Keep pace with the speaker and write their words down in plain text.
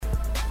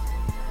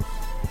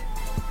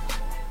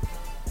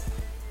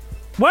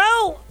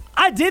Well,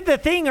 I did the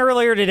thing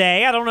earlier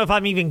today. I don't know if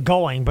I'm even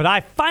going, but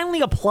I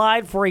finally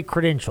applied for a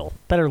credential.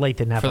 Better late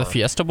than never. For the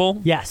Fiesta Bowl?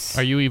 Yes.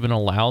 Are you even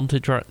allowed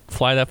to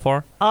fly that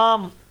far?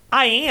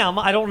 I am.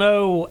 I don't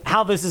know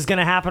how this is going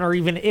to happen or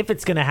even if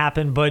it's going to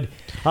happen, but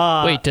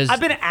Wait, I've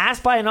been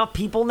asked by enough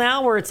people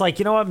now where it's like,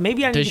 you know what,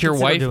 maybe I need to Does your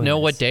consider wife doing know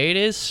this. what day it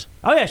is?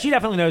 Oh, yeah, she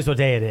definitely knows what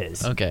day it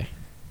is. Okay.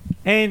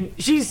 And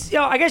she's,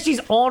 I guess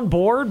she's on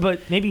board,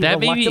 but maybe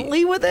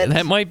reluctantly with it.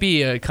 That might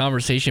be a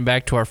conversation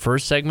back to our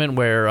first segment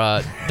where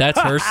that's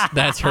her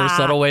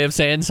subtle way of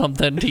saying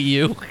something to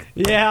you.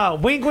 Yeah,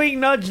 wink, wink,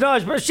 nudge,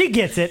 nudge. But she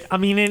gets it. I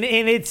mean, and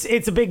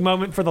it's a big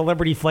moment for the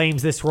Liberty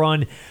Flames, this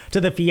run to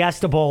the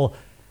Fiesta Bowl.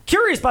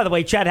 Curious, by the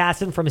way, Chad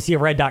Hasson from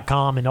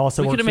AseaRed.com and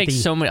also we could have made the,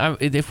 so many.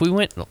 If we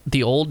went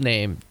the old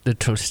name, the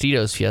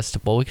Tostitos Fiesta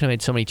Bowl, we could have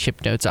made so many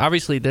chip notes.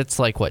 Obviously, that's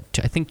like what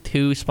I think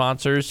 2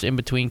 sponsors in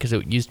between because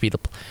it used to be the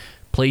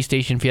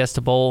PlayStation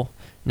Fiesta Bowl.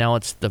 Now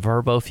it's the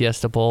Verbo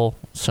Fiesta Bowl.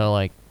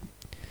 So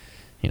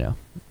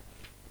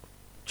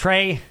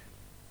Trey.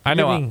 I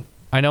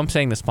know I'm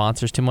saying the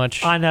sponsors too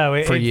much. I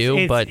know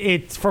but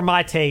it's for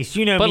my taste.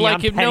 You know but me. like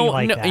I'm if petty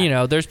like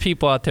that. there's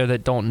people out there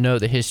that don't know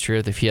the history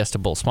of the Fiesta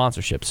Bowl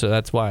sponsorship. So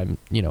that's why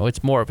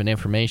it's more of an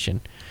information.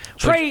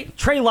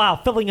 Trey Lyle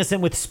filling us in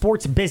with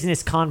sports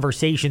business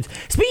conversations.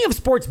 Speaking of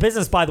sports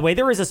business, by the way,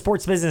 there is a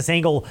sports business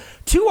angle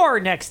to our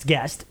next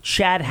guest,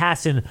 Chad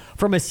Hasson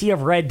from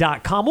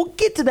AseaRed.com. We'll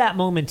get to that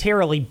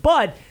momentarily,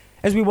 but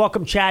as we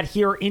welcome Chad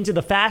here into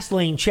the Fast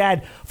Lane.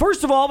 Chad,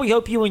 first of all, we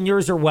hope you and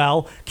yours are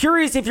well.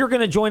 Curious if you're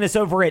going to join us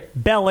over at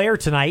Bel Air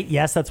tonight.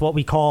 Yes, that's what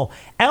we call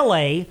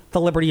L.A.,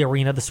 the Liberty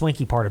Arena, the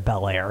swanky part of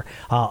Bel Air,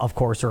 of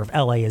course, or if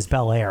L.A. is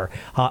Bel Air.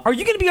 Are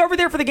you going to be over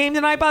there for the game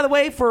tonight, by the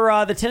way,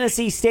 for the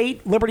Tennessee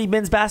State Liberty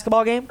men's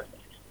basketball game?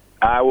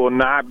 I will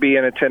not be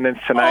in attendance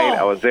tonight.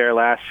 I was there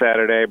last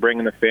Saturday,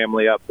 bringing the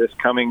family up this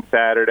coming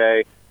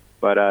Saturday.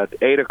 But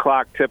 8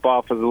 o'clock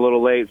tip-off was a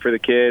little late for the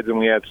kids, and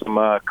we had some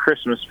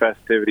Christmas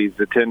festivities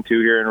to tend to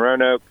here in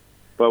Roanoke.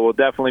 But we'll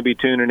definitely be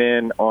tuning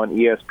in on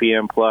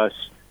ESPN Plus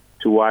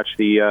to watch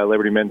the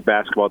Liberty men's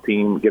basketball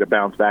team get a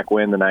bounce-back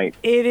win tonight.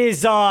 It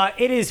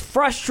is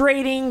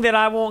frustrating that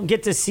I won't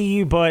get to see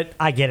you, but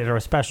I get it,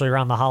 especially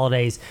around the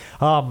holidays.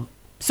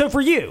 So for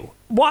you,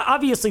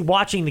 obviously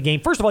watching the game,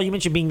 first of all, you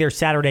mentioned being there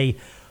Saturday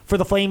for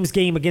the Flames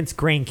game against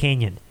Grand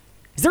Canyon.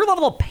 Is there a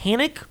level of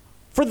panic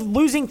for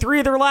losing 3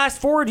 of their last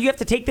 4? Do you have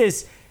to take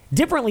this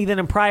differently than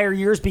in prior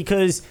years?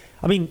 Because,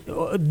 I mean,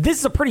 this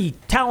is a pretty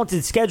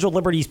talented schedule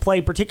Liberty's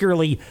played,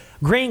 particularly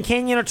Grand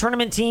Canyon, a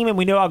tournament team, and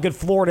we know how good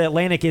Florida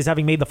Atlantic is,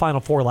 having made the Final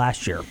Four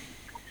last year.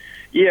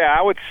 Yeah,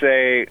 I would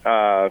say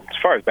as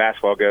far as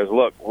basketball goes,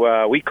 look,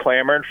 we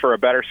clamored for a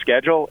better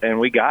schedule, and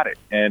we got it.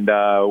 And,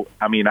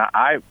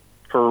 I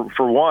for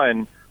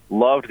one,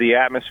 loved the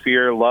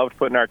atmosphere, loved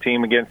putting our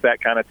team against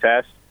that kind of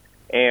test.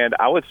 And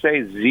I would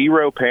say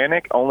zero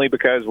panic, only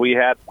because we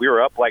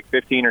were up like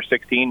 15 or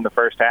 16 in the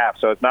first half.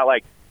 So it's not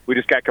like we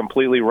just got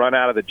completely run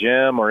out of the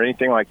gym or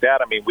anything like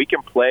that. I mean, we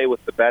can play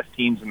with the best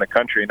teams in the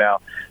country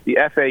now. The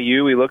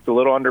FAU, we looked a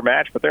little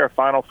undermatched, but they're a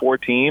Final Four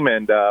team,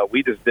 and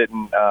we just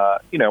didn't,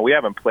 we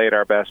haven't played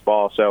our best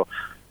ball. So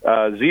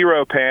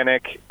zero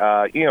panic.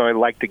 I'd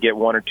like to get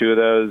 1 or 2 of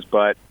those,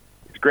 but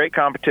great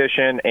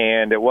competition,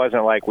 and it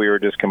wasn't like we were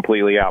just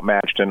completely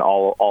outmatched in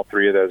all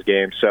 3 of those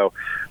games. So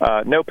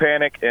no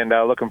panic, and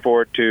looking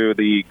forward to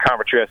the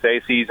Conference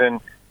USA season,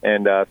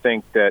 and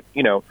think that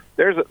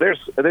there's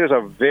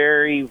a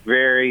very,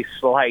 very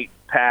slight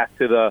path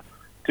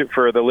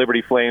for the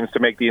Liberty Flames to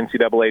make the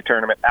NCAA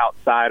tournament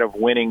outside of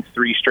winning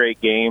 3 straight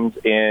games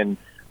in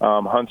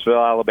Huntsville,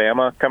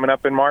 Alabama, coming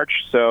up in March.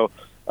 So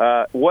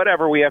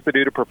whatever we have to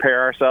do to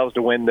prepare ourselves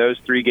to win those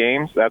 3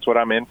 games, that's what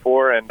I'm in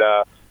for, and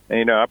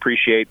I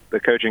appreciate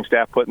the coaching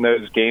staff putting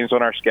those games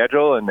on our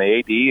schedule and the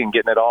AD and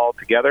getting it all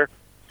together.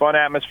 Fun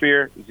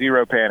atmosphere,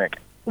 zero panic.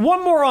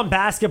 One more on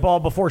basketball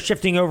before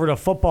shifting over to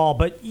football,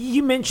 but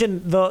you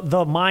mentioned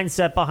the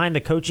mindset behind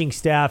the coaching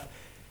staff.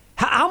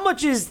 How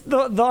much is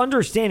the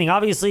understanding?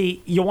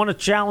 Obviously, you want a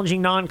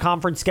challenging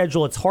non-conference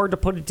schedule. It's hard to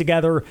put it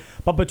together,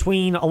 but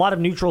between a lot of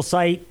neutral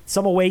site,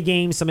 some away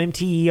games, some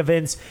MTE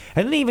events,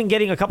 and then even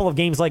getting a couple of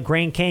games like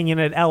Grand Canyon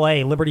at LA,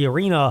 Liberty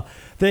Arena,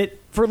 that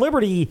for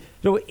Liberty,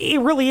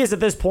 it really is at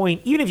this point,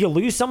 even if you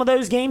lose some of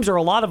those games or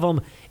a lot of them,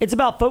 it's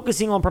about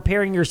focusing on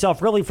preparing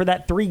yourself really for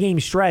that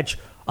 3-game stretch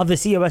of the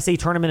COSA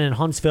tournament in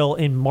Huntsville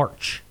in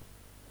March.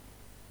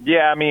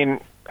 Yeah, I mean,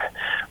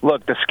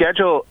 look, the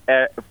schedule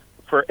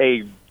for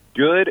a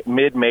good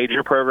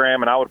mid-major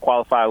program, and I would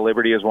qualify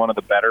Liberty as one of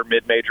the better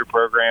mid-major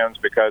programs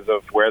because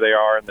of where they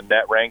are in the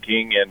net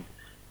ranking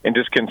and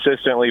just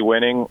consistently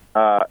winning.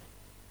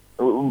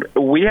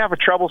 We have a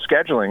trouble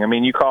scheduling. I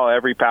mean, you call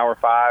every Power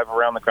 5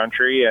 around the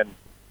country, and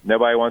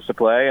nobody wants to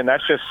play, and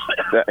that's just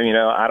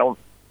I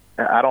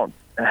don't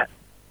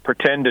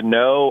pretend to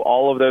know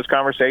all of those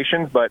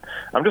conversations, but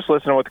I'm just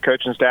listening to what the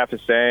coaching staff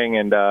is saying,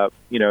 and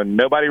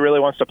nobody really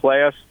wants to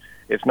play us.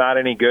 It's not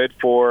any good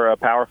for a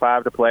Power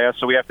 5 to play us,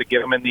 so we have to get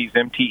them in these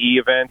MTE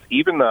events.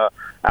 Even the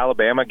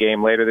Alabama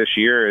game later this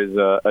year is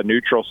a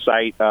neutral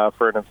site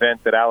for an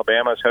event that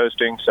Alabama is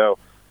hosting. So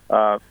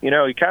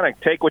you kind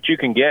of take what you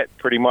can get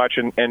pretty much.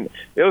 And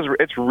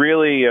it's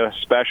really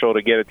special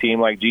to get a team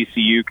like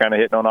GCU kind of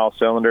hitting on all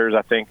cylinders.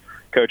 I think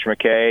Coach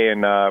McKay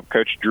and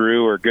Coach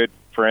Drew are good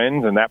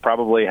friends, and that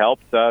probably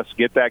helped us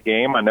get that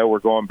game. I know we're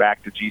going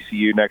back to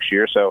GCU next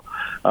year, so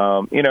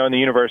and the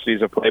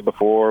universities have played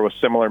before with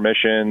similar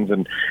missions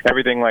and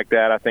everything like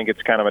that. I think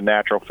it's kind of a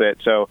natural fit.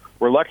 So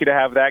we're lucky to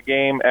have that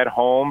game at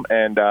home,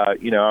 and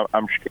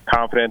I'm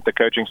confident the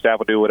coaching staff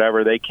will do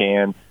whatever they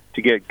can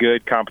to get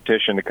good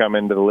competition to come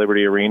into the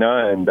Liberty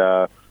Arena, and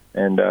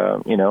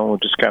we'll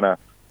just kind of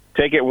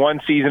take it one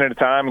season at a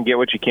time and get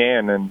what you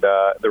can, and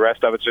the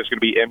rest of it's just going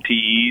to be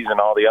MTEs and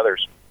all the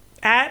others.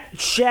 At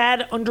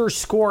Chad_Hasson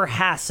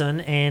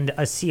and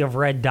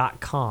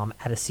aseaofred.com,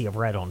 at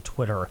aseaofred on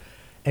Twitter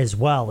as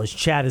well, as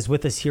Chad is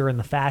with us here in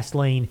the Fast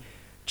Lane.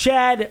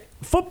 Chad,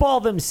 football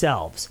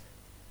themselves,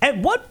 at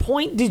what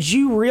point did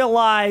you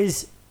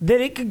realize that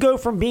it could go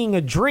from being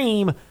a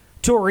dream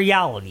to a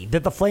reality,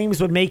 that the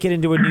Flames would make it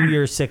into a New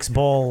Year's Six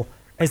Bowl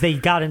as they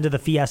got into the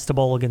Fiesta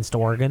Bowl against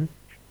Oregon?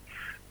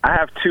 I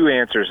have two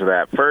answers to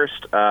that.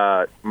 First,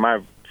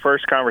 my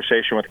first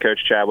conversation with Coach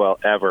Chadwell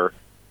ever,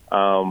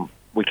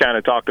 we kind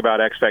of talked about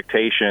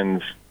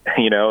expectations,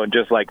 and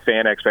just like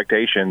fan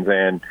expectations.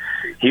 And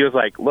he was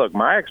like, look,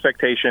 my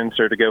expectations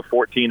are to go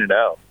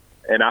 14-0.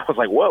 And I was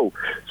like, whoa.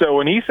 So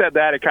when he said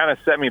that, it kind of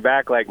set me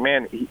back like,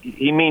 man,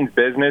 he means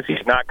business.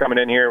 He's not coming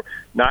in here,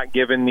 not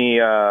giving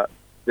the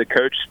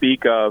coach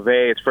speak of,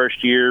 hey, it's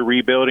first year,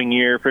 rebuilding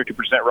year, 50%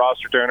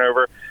 roster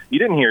turnover. You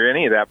didn't hear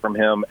any of that from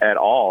him at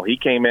all. He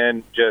came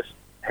in just,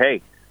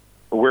 hey,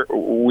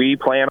 we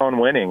plan on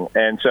winning.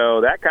 And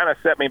so that kind of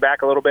set me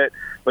back a little bit.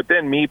 But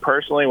then me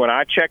personally, when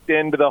I checked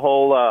into the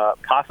whole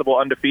possible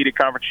undefeated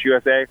Conference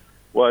USA,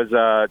 was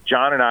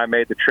John and I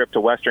made the trip to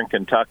Western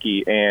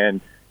Kentucky.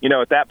 And,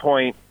 at that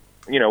point,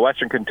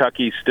 Western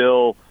Kentucky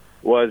still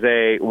was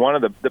one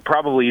of the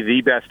probably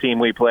the best team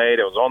we played.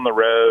 It was on the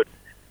road.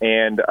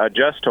 And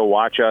just to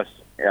watch us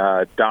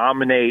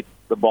dominate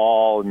the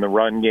ball in the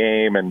run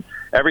game and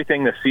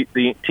everything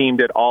the team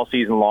did all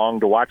season long,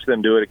 to watch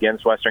them do it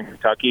against Western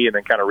Kentucky and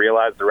then kind of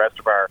realize the rest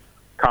of our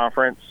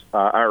conference,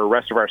 or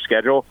rest of our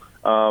schedule,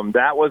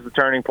 that was the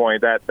turning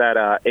point, that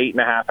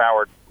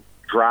 8.5-hour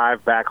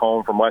drive back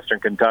home from Western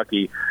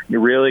Kentucky. You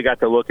really got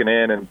to looking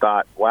in and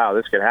thought, wow,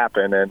 this could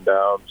happen. And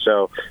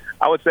so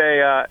I would say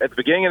at the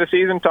beginning of the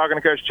season, talking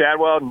to Coach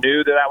Chadwell,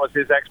 knew that was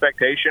his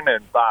expectation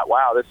and thought,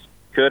 wow, this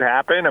could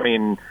happen. I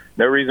mean,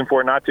 no reason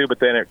for it not to, but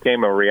then it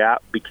became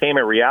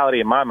a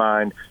reality in my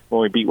mind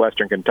when we beat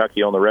Western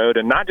Kentucky on the road,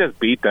 and not just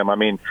beat them. I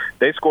mean,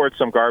 they scored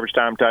some garbage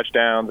time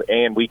touchdowns,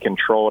 and we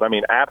controlled. I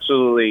mean,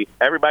 absolutely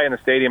everybody in the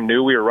stadium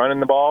knew we were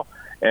running the ball,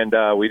 and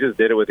we just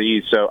did it with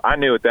ease. So I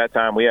knew at that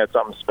time we had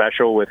something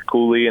special with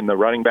Cooley in the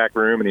running back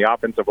room and the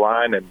offensive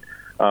line, and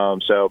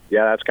so,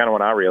 yeah, that's kind of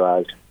when I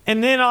realized.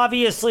 And then,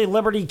 obviously,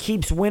 Liberty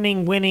keeps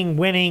winning,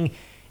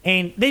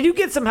 and they do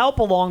get some help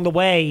along the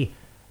way.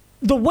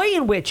 The way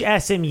in which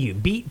SMU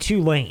beat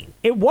Tulane,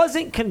 it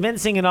wasn't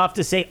convincing enough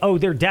to say, oh,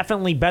 they're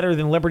definitely better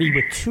than Liberty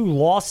with 2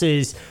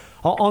 losses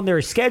on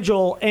their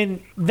schedule.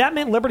 And that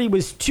meant Liberty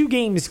was 2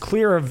 games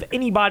clear of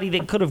anybody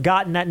that could have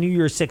gotten that New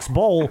Year's Six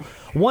Bowl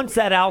once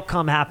that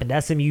outcome happened,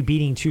 SMU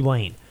beating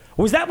Tulane.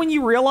 Was that when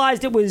you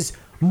realized it was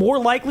more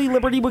likely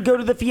Liberty would go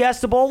to the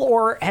Fiesta Bowl,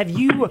 or have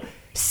you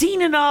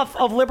seen enough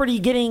of Liberty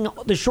getting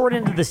the short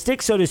end of the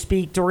stick, so to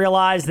speak, to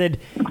realize that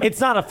it's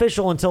not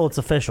official until it's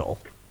official?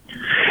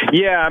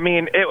 Yeah, I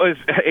mean, it was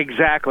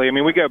exactly. I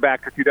mean, we go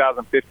back to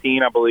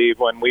 2015, I believe,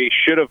 when we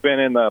should have been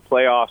in the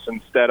playoffs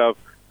instead of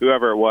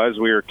whoever it was.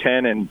 We were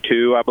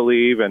 10-2, I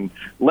believe, and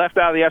left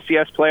out of the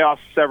FCS playoffs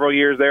several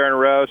years there in a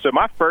row. So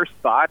my first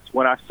thoughts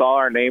when I saw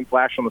our name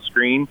flash on the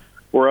screen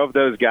were of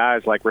those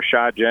guys like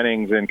Rashad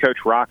Jennings and Coach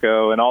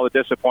Rocco and all the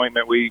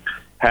disappointment we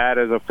had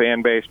as a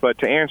fan base. But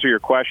to answer your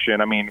question,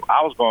 I mean,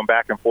 I was going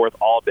back and forth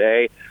all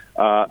day.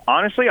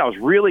 Honestly, I was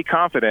really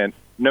confident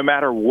no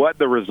matter what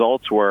the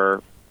results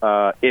were,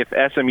 if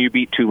SMU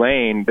beat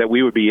Tulane, that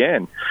we would be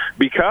in,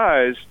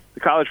 because the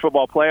college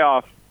football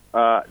playoff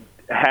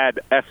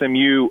had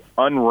SMU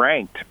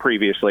unranked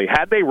previously.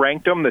 Had they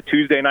ranked them the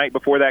Tuesday night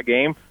before that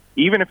game,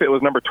 even if it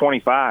was number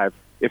 25,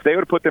 if they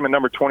would have put them at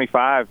number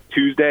 25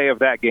 Tuesday of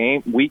that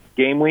game week,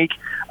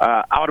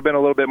 I would have been a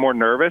little bit more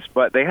nervous,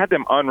 but they had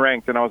them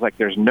unranked, and I was like,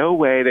 there's no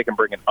way they can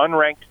bring an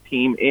unranked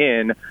team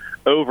in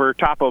over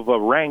top of a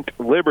ranked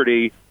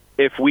Liberty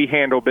if we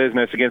handle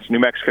business against New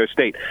Mexico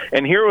State.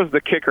 And here was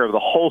the kicker of the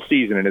whole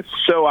season, and it's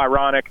so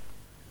ironic.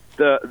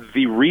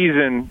 The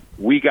reason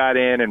we got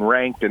in and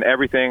ranked and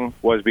everything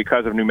was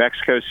because of New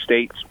Mexico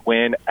State's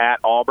win at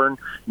Auburn.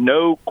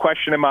 No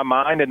question in my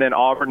mind. And then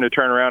Auburn to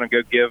turn around and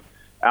go give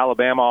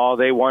Alabama all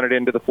they wanted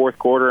into the fourth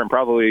quarter and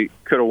probably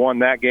could have won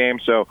that game.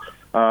 So,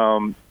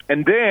 and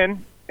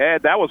then,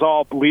 Ed, that was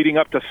all leading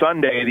up to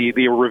Sunday,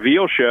 the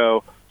reveal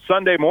show.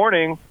 Sunday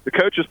morning, the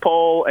coaches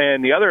poll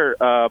and the other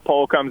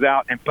poll comes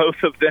out, and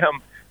both of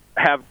them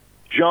have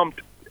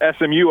jumped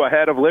SMU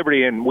ahead of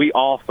Liberty, and we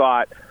all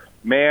thought,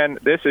 man,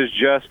 this is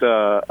just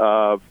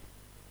a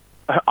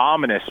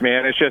ominous,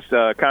 man. It's just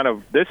kind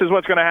of, this is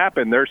what's going to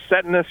happen. They're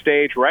setting the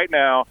stage right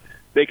now.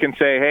 They can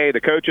say, hey,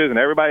 the coaches and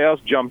everybody else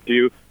jumped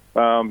you.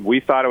 We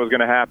thought it was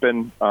going to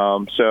happen.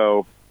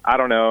 So I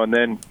don't know. And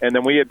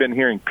then we had been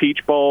hearing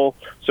Peach Bowl.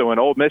 So when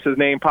Ole Miss's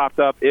name popped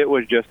up, it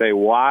was just a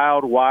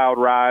wild, wild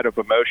ride of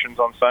emotions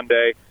on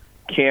Sunday.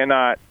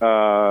 Cannot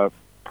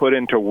put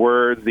into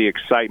words the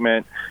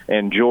excitement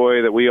and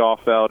joy that we all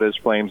felt as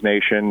Flames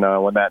Nation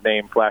when that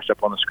name flashed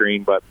up on the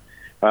screen. But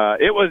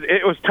it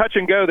was touch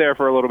and go there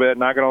for a little bit,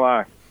 not going to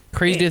lie.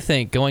 Crazy to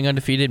think going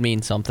undefeated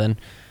means something.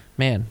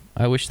 Man,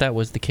 I wish that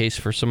was the case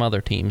for some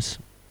other teams.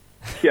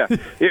 Yeah.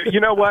 You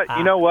know what?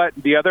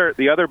 The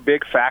other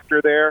big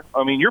factor there,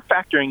 I mean, you're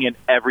factoring in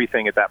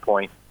everything at that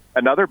point.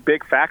 Another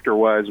big factor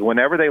was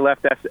whenever they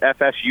left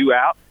FSU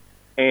out,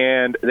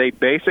 and they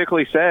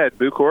basically said,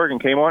 Boo Corrigan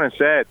came on and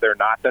said they're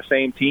not the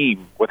same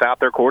team without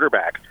their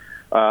quarterback.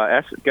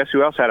 Guess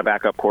who else had a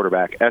backup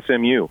quarterback?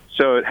 SMU.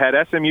 So had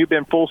SMU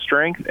been full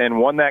strength and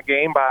won that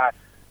game by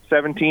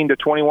 17 to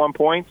 21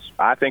 points,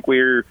 I think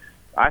we're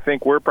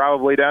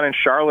probably down in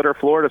Charlotte or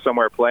Florida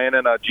somewhere playing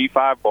in a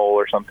G5 bowl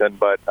or something.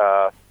 But,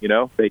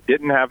 they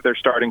didn't have their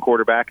starting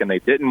quarterback, and they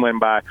didn't win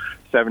by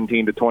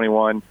 17 to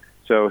 21.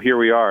 So here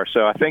we are.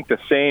 So I think the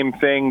same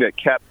thing that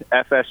kept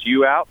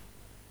FSU out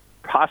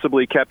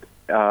possibly kept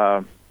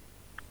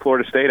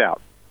Florida State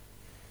out.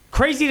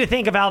 Crazy to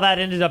think of how that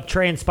ended up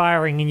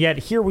transpiring, and yet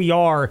here we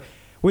are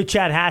with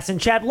Chad Hasson.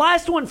 Chad,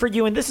 last one for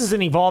you, and this is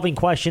an evolving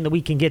question that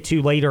we can get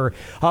to later,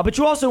 but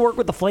you also work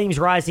with the Flames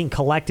Rising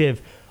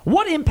Collective.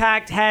 What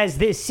impact has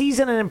this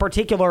season, and in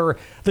particular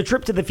the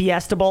trip to the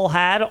Fiesta Bowl,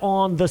 had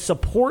on the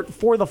support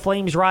for the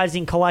Flames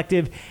Rising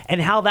Collective,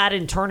 and how that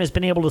in turn has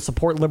been able to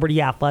support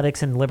Liberty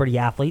Athletics and Liberty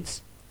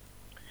athletes?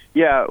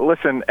 Yeah,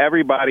 listen,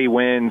 everybody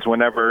wins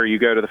whenever you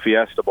go to the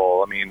Fiesta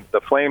Bowl. I mean, the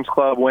Flames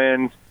Club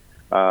wins,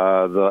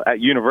 at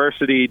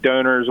university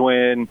donors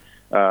win,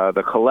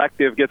 the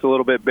collective gets a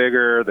little bit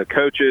bigger, the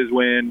coaches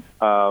win.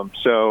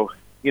 So,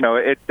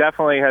 it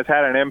definitely has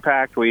had an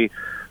impact. We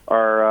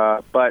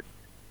are, but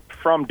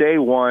from day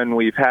one,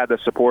 we've had the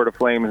support of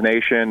Flames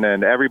Nation,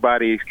 and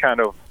everybody's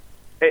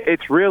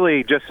it's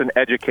really just an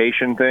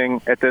education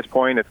thing at this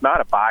point. It's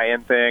not a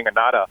buy-in thing and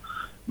not a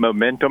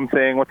momentum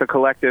thing with the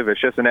collective. It's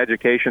just an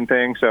education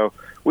thing. So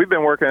we've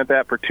been working at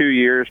that for 2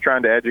 years,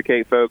 trying to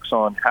educate folks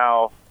on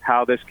how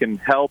this can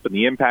help and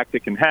the impact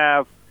it can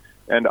have,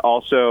 and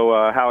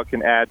also how it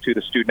can add to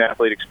the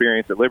student-athlete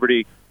experience at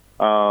Liberty.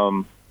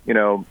 Being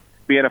a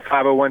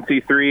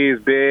 501c3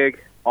 is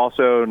big.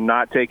 Also,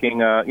 not taking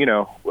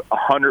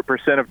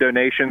 100% of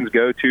donations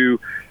go to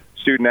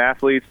student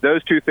athletes.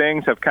 Those two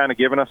things have kind of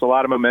given us a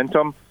lot of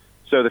momentum.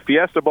 So the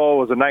Fiesta Bowl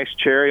was a nice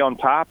cherry on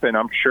top, and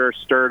I'm sure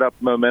stirred up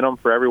momentum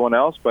for everyone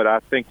else. But I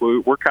think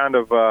we're kind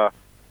of,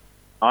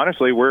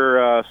 honestly,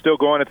 we're still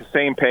going at the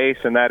same pace,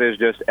 and that is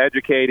just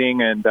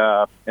educating and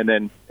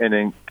then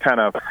kind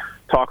of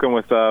talking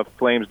with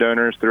Flames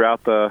donors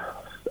throughout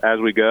as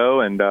we go.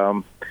 And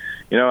I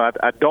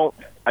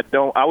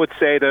would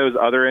say those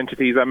other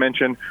entities I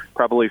mentioned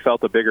probably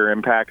felt a bigger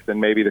impact than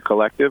maybe the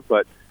collective,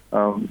 but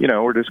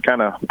we're just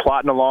kind of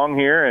plotting along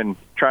here and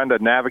trying to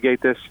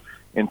navigate this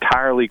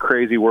entirely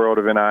crazy world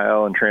of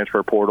NIL and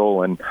transfer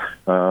portal and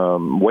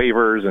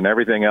waivers and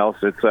everything else.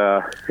 It's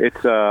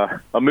a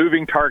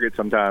moving target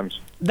sometimes.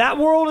 That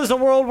world is a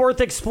world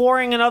worth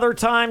exploring another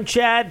time,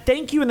 Chad.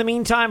 Thank you in the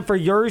meantime for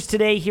yours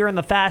today here in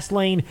the Fast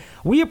Lane.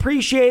 We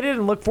appreciate it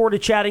and look forward to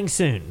chatting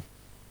soon.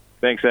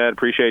 Thanks, Ed.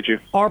 Appreciate you.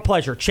 Our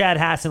pleasure. Chad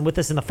Hasson with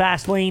us in the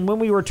Fast Lane. When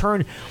we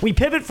return, we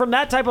pivot from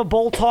that type of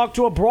bowl talk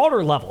to a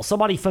broader level.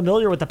 Somebody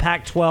familiar with the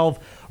Pac-12,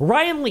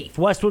 Ryan Leaf,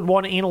 Westwood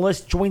One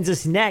analyst, joins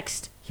us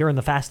next here in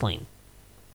the Fast Lane.